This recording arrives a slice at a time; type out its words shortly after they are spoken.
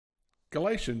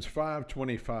Galatians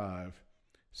 5:25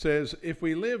 says, "If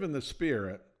we live in the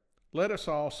Spirit, let us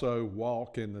also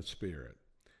walk in the Spirit."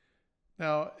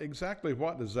 Now, exactly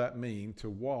what does that mean to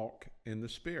walk in the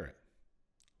Spirit?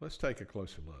 Let's take a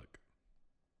closer look.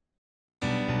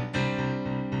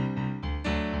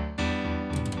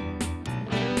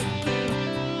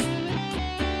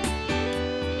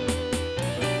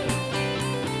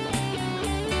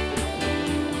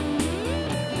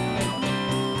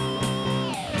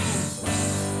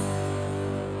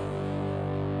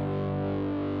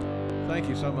 Thank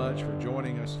you so much for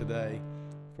joining us today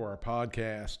for our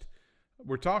podcast.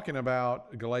 We're talking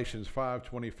about Galatians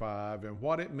 5:25 and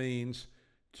what it means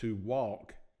to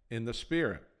walk in the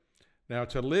Spirit. Now,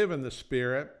 to live in the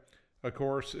Spirit, of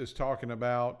course, is talking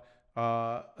about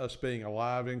us being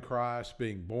alive in Christ,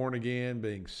 being born again,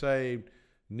 being saved,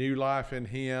 new life in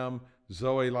Him,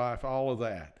 Zoe life, all of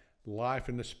that, life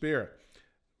in the Spirit.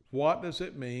 What does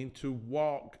it mean to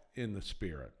walk in the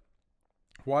Spirit?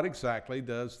 What exactly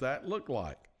does that look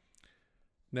like?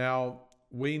 Now,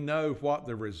 we know what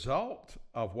the result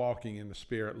of walking in the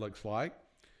Spirit looks like.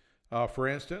 For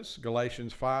instance,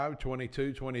 Galatians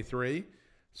 5:22-23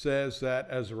 says that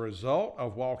as a result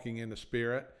of walking in the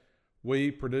Spirit,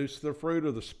 we produce the fruit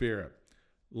of the Spirit: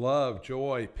 love,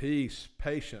 joy, peace,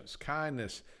 patience,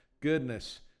 kindness,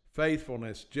 goodness,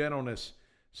 faithfulness, gentleness,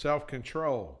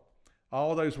 self-control.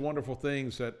 All those wonderful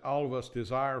things that all of us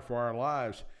desire for our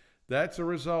lives. That's a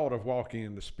result of walking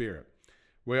in the Spirit.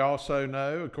 We also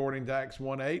know, according to Acts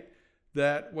 1:8,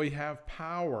 that we have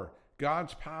power,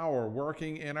 God's power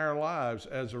working in our lives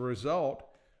as a result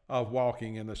of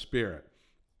walking in the Spirit.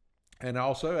 And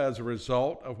also as a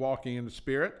result of walking in the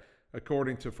Spirit,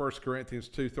 according to 1 Corinthians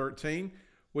 2:13,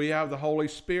 we have the Holy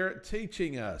Spirit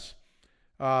teaching us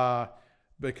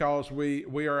because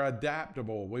we are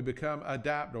adaptable. We become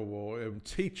adaptable and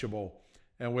teachable,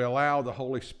 and we allow the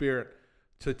Holy Spirit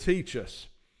to teach us.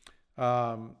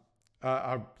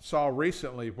 I saw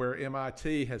recently where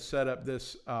MIT has set up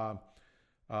this kind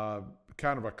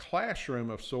of a classroom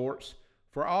of sorts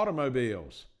for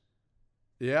automobiles.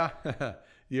 Yeah,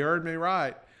 you heard me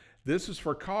right. This is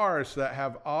for cars that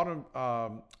have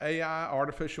AI,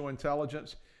 artificial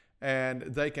intelligence, and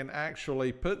they can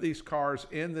actually put these cars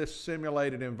in this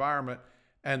simulated environment,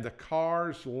 and the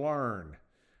cars learn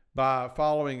by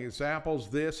following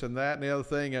examples, this and that and the other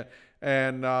thing.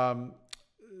 And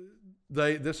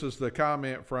this is the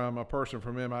comment from a person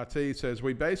from MIT. Says,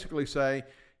 we basically say,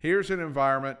 here's an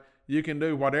environment, you can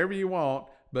do whatever you want,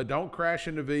 but don't crash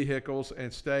into vehicles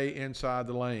and stay inside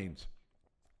the lanes.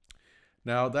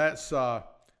 Now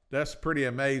that's pretty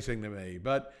amazing to me.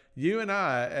 But you and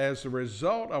I, as a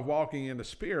result of walking in the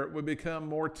Spirit, we become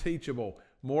more teachable,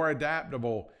 more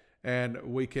adaptable, and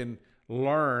we can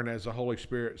learn as the Holy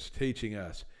Spirit's teaching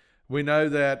us. We know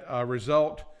that a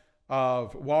result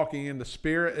of walking in the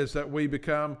Spirit is that we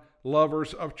become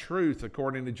lovers of truth,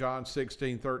 according to John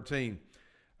 16:13.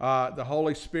 The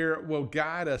Holy Spirit will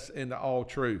guide us into all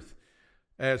truth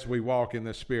as we walk in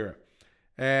the Spirit.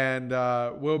 And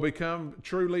we'll become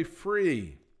truly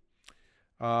free.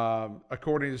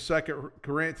 According to 2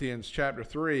 Corinthians chapter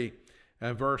 3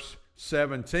 and verse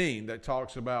 17, that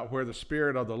talks about where the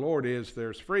Spirit of the Lord is,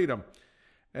 there's freedom.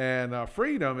 And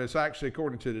freedom is actually,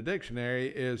 according to the dictionary,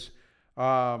 it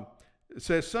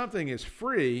says something is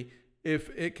free if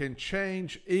it can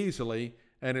change easily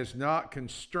and is not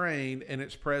constrained in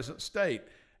its present state.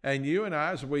 And you and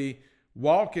I, as we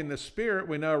walk in the Spirit,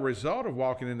 we know a result of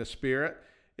walking in the Spirit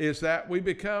is that we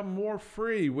become more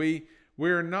free.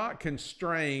 We're not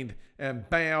constrained and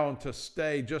bound to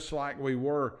stay just like we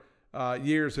were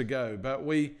years ago, but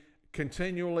we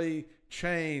continually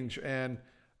change and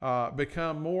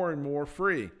become more and more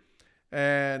free.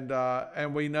 And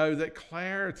we know that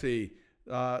clarity,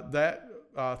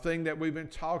 thing that we've been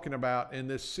talking about in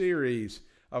this series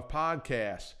of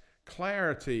podcasts,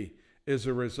 clarity is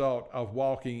a result of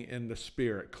walking in the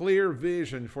Spirit. Clear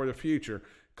vision for the future,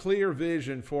 clear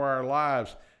vision for our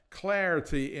lives,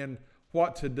 clarity in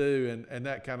what to do and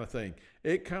that kind of thing.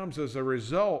 It comes as a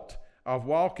result of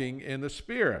walking in the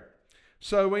Spirit.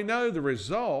 So we know the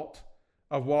result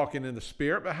of walking in the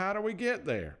Spirit, but how do we get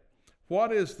there?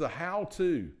 What is the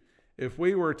how-to? If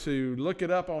we were to look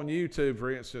it up on YouTube, for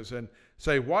instance, and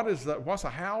say, what's a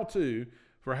how-to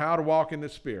for how to walk in the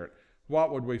Spirit?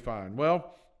 What would we find?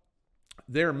 Well,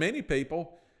 there are many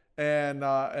people, and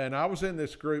I was in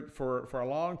this group for a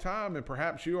long time, and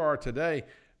perhaps you are today.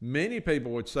 Many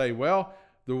people would say, well,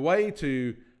 the way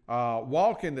to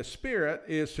walk in the Spirit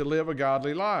is to live a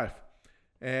godly life.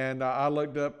 And I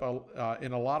looked up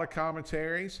in a lot of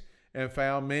commentaries and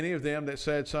found many of them that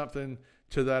said something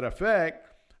to that effect.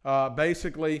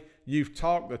 Basically, you've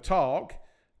talked the talk,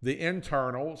 the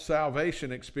internal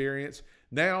salvation experience.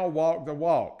 Now walk the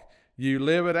walk. You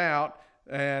live it out.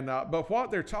 And but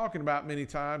what they're talking about many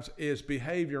times is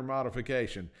behavior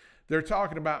modification. They're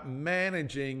talking about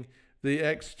managing the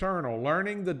external,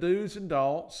 learning the do's and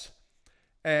don'ts,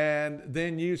 and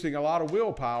then using a lot of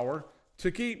willpower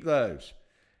to keep those.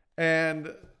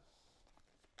 And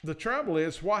the trouble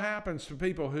is, what happens to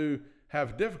people who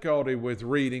have difficulty with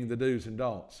reading the do's and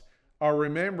don'ts, or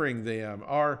remembering them,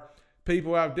 or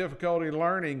people who have difficulty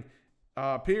learning,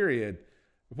 period?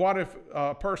 What if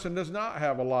a person does not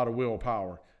have a lot of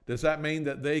willpower? Does that mean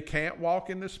that they can't walk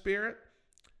in the Spirit?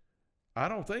 I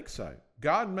don't think so.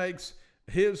 God makes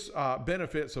his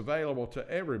benefits available to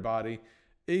everybody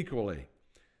equally.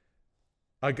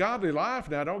 A godly life,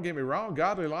 now don't get me wrong,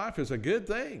 godly life is a good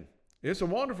thing. It's a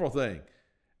wonderful thing.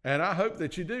 And I hope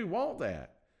that you do want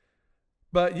that.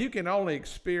 But you can only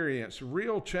experience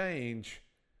real change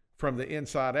from the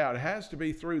inside out. It has to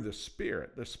be through the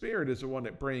Spirit. The Spirit is the one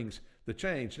that brings the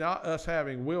change, not us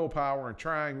having willpower and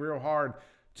trying real hard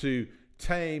to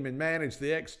tame and manage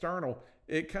the external.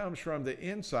 It comes from the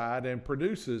inside and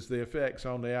produces the effects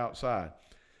on the outside.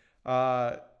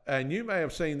 And you may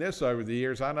have seen this over the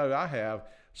years. I know I have.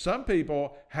 Some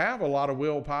people have a lot of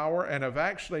willpower and have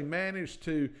actually managed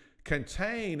to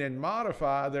contain and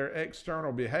modify their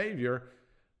external behavior,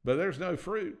 but there's no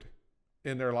fruit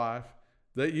in their life.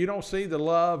 That you don't see the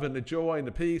love and the joy and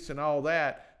the peace and all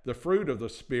that, the fruit of the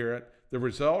Spirit, the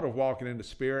result of walking in the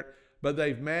Spirit, but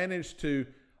they've managed to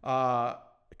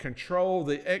control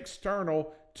the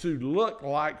external to look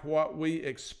like what we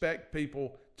expect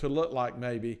people to look like,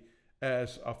 maybe,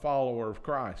 as a follower of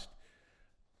Christ.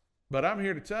 But I'm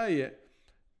here to tell you,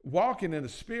 walking in the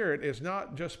Spirit is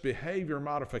not just behavior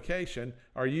modification.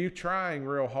 Are you trying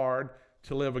real hard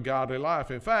to live a godly life?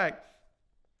 In fact,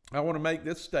 I want to make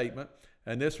this statement,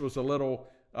 and this was a little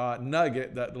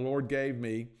nugget that the Lord gave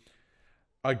me.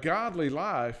 A godly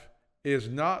life is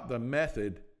not the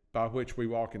method by which we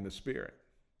walk in the Spirit.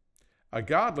 A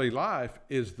godly life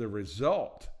is the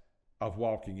result of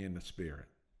walking in the Spirit.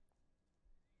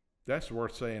 That's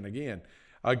worth saying again.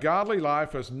 A godly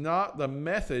life is not the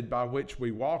method by which we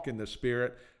walk in the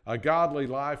Spirit. A godly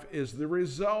life is the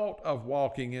result of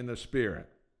walking in the Spirit.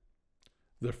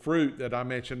 The fruit that I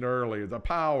mentioned earlier, the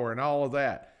power and all of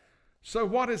that. So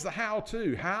what is the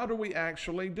how-to? How do we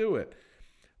actually do it?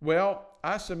 Well,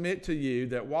 I submit to you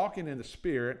that walking in the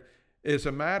Spirit is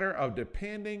a matter of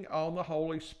depending on the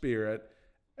Holy Spirit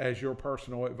as your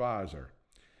personal advisor.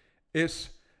 It's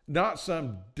not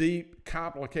some deep,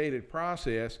 complicated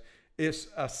process. It's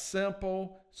a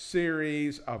simple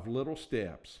series of little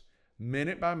steps,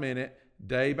 minute by minute,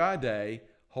 day by day.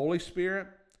 Holy Spirit,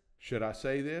 should I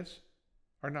say this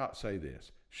or not say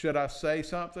this? Should I say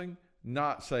something,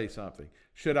 not say something?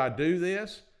 Should I do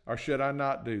this or should I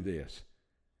not do this?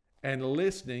 And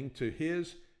listening to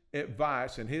his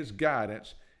advice and his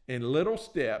guidance in little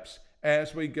steps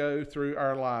as we go through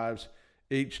our lives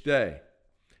each day.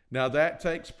 Now that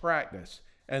takes practice.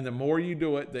 And the more you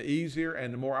do it, the easier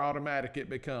and the more automatic it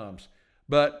becomes.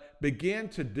 But begin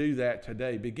to do that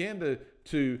today. Begin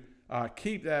to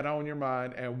keep that on your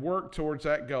mind and work towards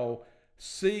that goal.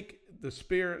 Seek the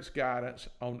Spirit's guidance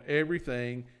on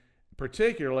everything,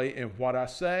 particularly in what I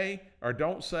say or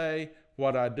don't say,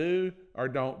 what I do or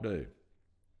don't do.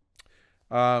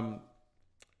 Time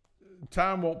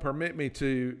won't permit me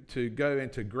to go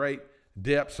into great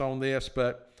depths on this,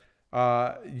 but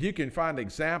you can find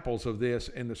examples of this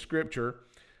in the Scripture.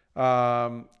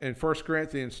 In 1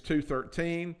 Corinthians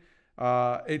 2:13,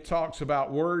 it talks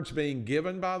about words being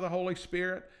given by the Holy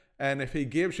Spirit. And if he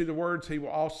gives you the words, he will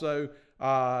also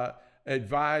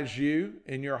advise you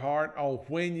in your heart on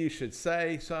when you should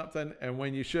say something and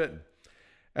when you shouldn't.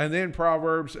 And then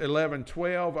Proverbs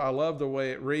 11:12, I love the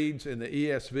way it reads in the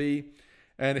ESV.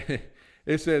 And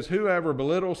it says, whoever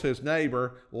belittles his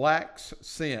neighbor lacks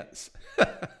sense.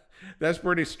 That's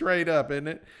pretty straight up, isn't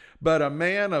it? But a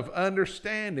man of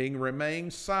understanding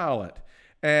remains silent.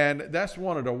 And that's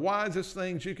one of the wisest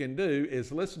things you can do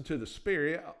is listen to the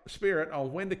Spirit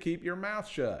on when to keep your mouth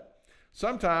shut.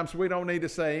 Sometimes we don't need to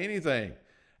say anything.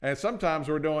 And sometimes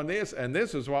we're doing this, and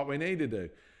this is what we need to do.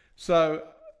 So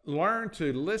learn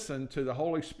to listen to the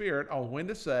Holy Spirit on when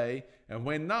to say and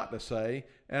when not to say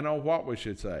and on what we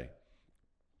should say.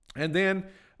 And then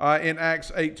in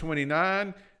Acts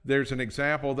 8:29, there's an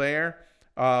example there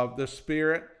of the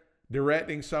Spirit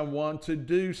directing someone to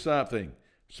do something,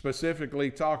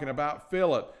 specifically talking about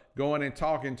Philip going and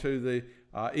talking to the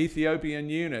Ethiopian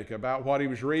eunuch about what he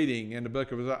was reading in the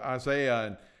book of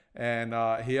Isaiah,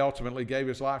 and he ultimately gave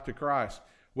his life to Christ.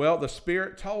 Well, the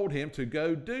Spirit told him to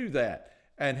go do that,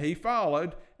 and he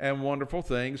followed, and wonderful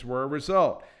things were a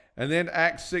result. And then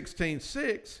Acts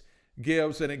 16:6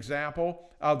 gives an example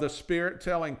of the Spirit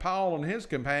telling Paul and his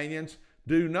companions,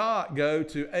 do not go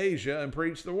to Asia and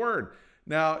preach the word.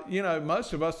 Now,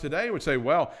 most of us today would say,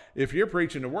 well, if you're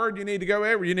preaching the word, you need to go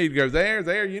everywhere. You need to go there.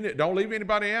 Don't leave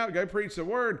anybody out. Go preach the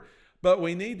word. But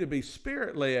we need to be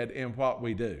Spirit-led in what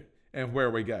we do and where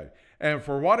we go. And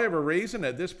for whatever reason,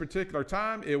 at this particular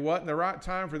time, it wasn't the right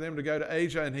time for them to go to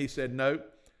Asia. And he said, nope,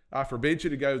 I forbid you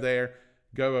to go there.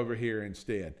 Go over here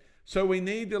instead. So we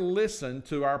need to listen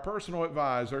to our personal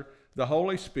advisor, the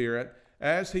Holy Spirit,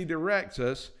 as he directs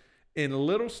us in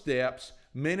little steps,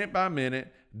 minute by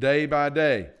minute, day by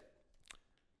day.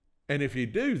 And if you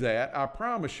do that, I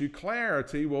promise you,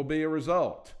 clarity will be a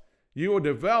result. You will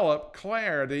develop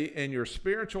clarity in your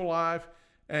spiritual life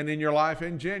and in your life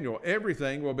in general.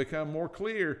 Everything will become more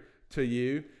clear to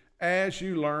you as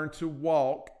you learn to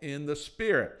walk in the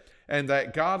Spirit. And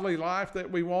that godly life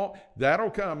that we want,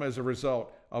 that'll come as a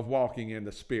result of walking in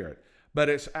the Spirit. But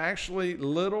it's actually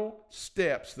little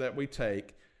steps that we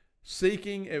take,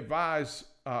 seeking advice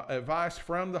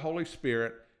from the Holy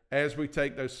Spirit as we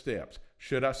take those steps.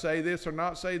 Should I say this or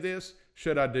not say this?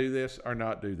 Should I do this or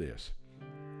not do this?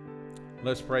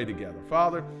 Let's pray together.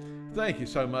 Father, thank you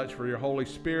so much for your Holy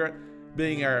Spirit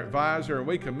being our advisor, and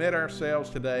we commit ourselves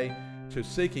today to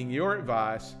seeking your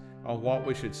advice on what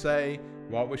we should say,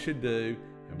 what we should do,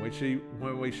 and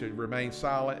when we should remain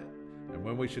silent, and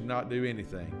when we should not do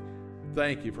anything.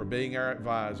 Thank you for being our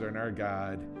advisor and our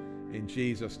guide. In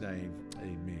Jesus' name,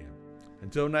 amen.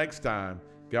 Until next time,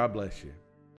 God bless you.